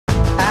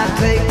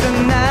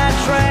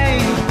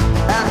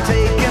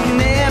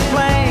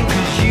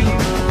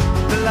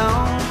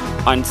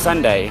On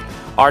Sunday,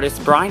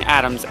 artist Bryan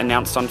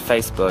announced on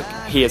Facebook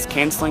he is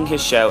canceling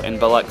his show in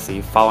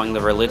Alexie following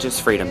the Religious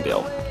Freedom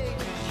Bill.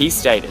 He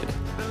stated,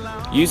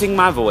 "Using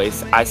my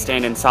voice, I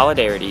stand in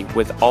solidarity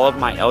with all of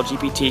my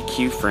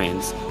LGBTQ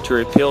friends to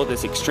repeal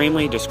this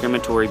extremely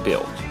discriminatory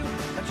bill."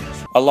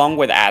 Along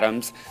with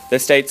Adams, the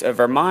states of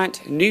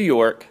Vermont, New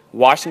York,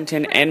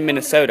 Washington, and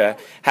Minnesota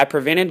have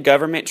prevented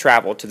government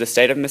travel to the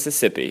state of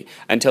Mississippi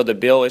until the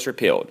bill is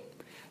repealed.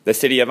 The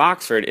city of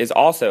Oxford is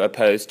also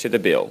opposed to the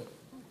bill.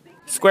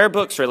 Square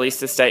Books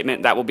released a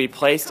statement that will be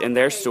placed in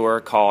their store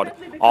called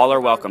 "All Are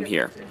Welcome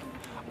Here."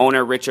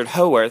 Owner Richard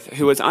Howarth,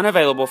 who was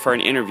unavailable for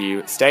an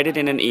interview, stated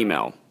in an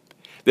email,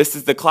 "This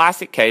is the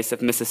classic case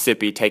of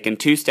Mississippi taking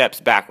 2 steps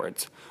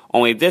backwards,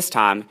 only this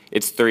time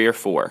it's 3 or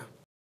 4.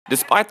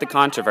 Despite the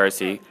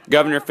controversy,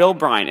 Governor Phil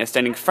Bryant is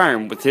standing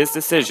firm with his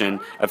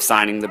decision of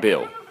signing the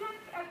bill.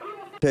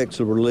 Protects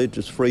the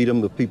religious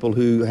freedom of people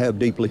who have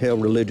deeply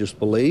held religious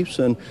beliefs,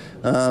 and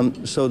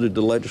so did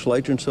the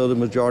legislature, and so the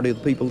majority of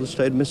the people of the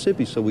state of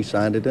Mississippi, so we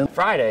signed it in.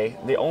 Friday,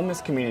 the Ole Miss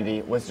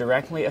community was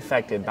directly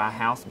affected by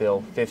House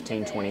Bill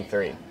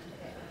 1523.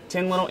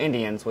 10 Little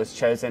Indians was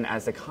chosen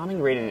as the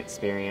calming reading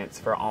experience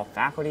for all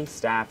faculty,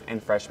 staff,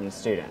 and freshman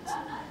students.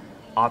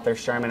 Author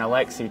Sherman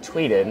Alexie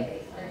tweeted,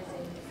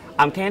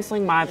 "I'm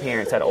canceling my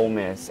appearance at Ole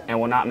Miss and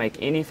will not make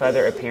any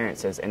further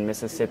appearances in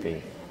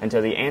Mississippi until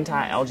the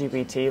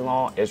anti-LGBT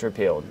law is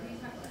repealed."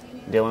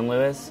 Dylan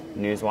Lewis,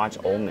 NewsWatch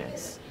Ole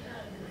Miss.